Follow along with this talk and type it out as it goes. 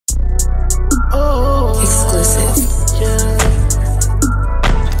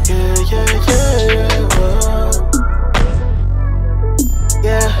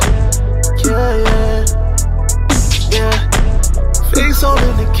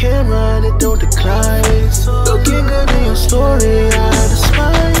camera and it don't decline. Looking good in your story, I had to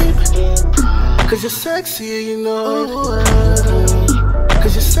swipe. Cause you're sexy, you know it.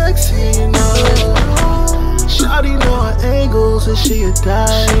 Cause you're sexy, you know it. Shawty know her angles and she a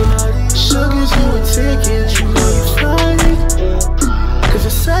dime. Sugar's you a ticket, you know you fine. Cause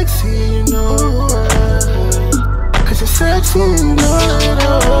you're sexy, you know it. Cause you're sexy, you know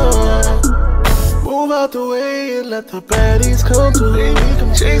it. Move out the way and let the baddies come through.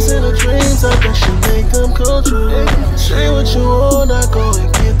 Chasing the dreams, I bet you make them come true. Say what you want, I go and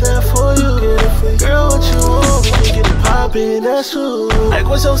get that for you. Girl, what you want, when you get it poppin', that's true. Like,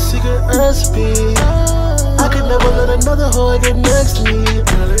 what's your secret recipe? I could never let another hoe get next to me.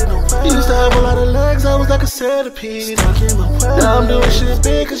 Used to have a lot of legs, I was like a centipede. Now I'm doing shit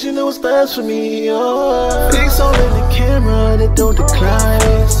big cause you know what's best for me. Face all in the camera and it don't decline.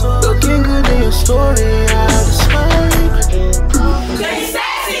 Looking good in your story, I had to swipe. Cause you're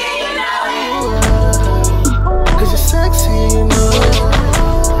sexy and you know it. Cause you're sexy, you know it.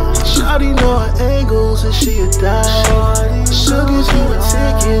 Shawty know her angles and she a dime. Sugar's you a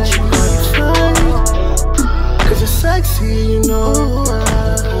ticket, you know you fine. Cause you're sexy, you know it.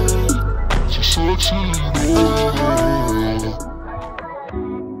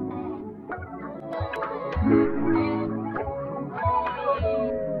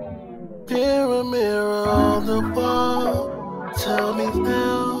 Mirror, mirror on the wall, tell me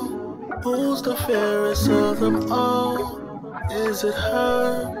now, who's the fairest of them all? Is it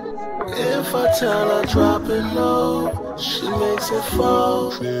her? If I tell her drop it low, she makes it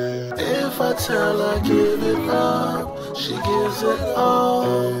fall. If I tell her give it up, she gives it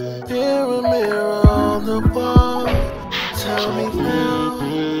all. Mirror, mirror on the wall, tell me now,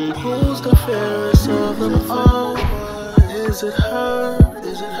 who's the fairest of them all? Is it her?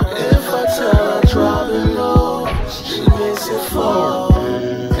 If I tell her drop it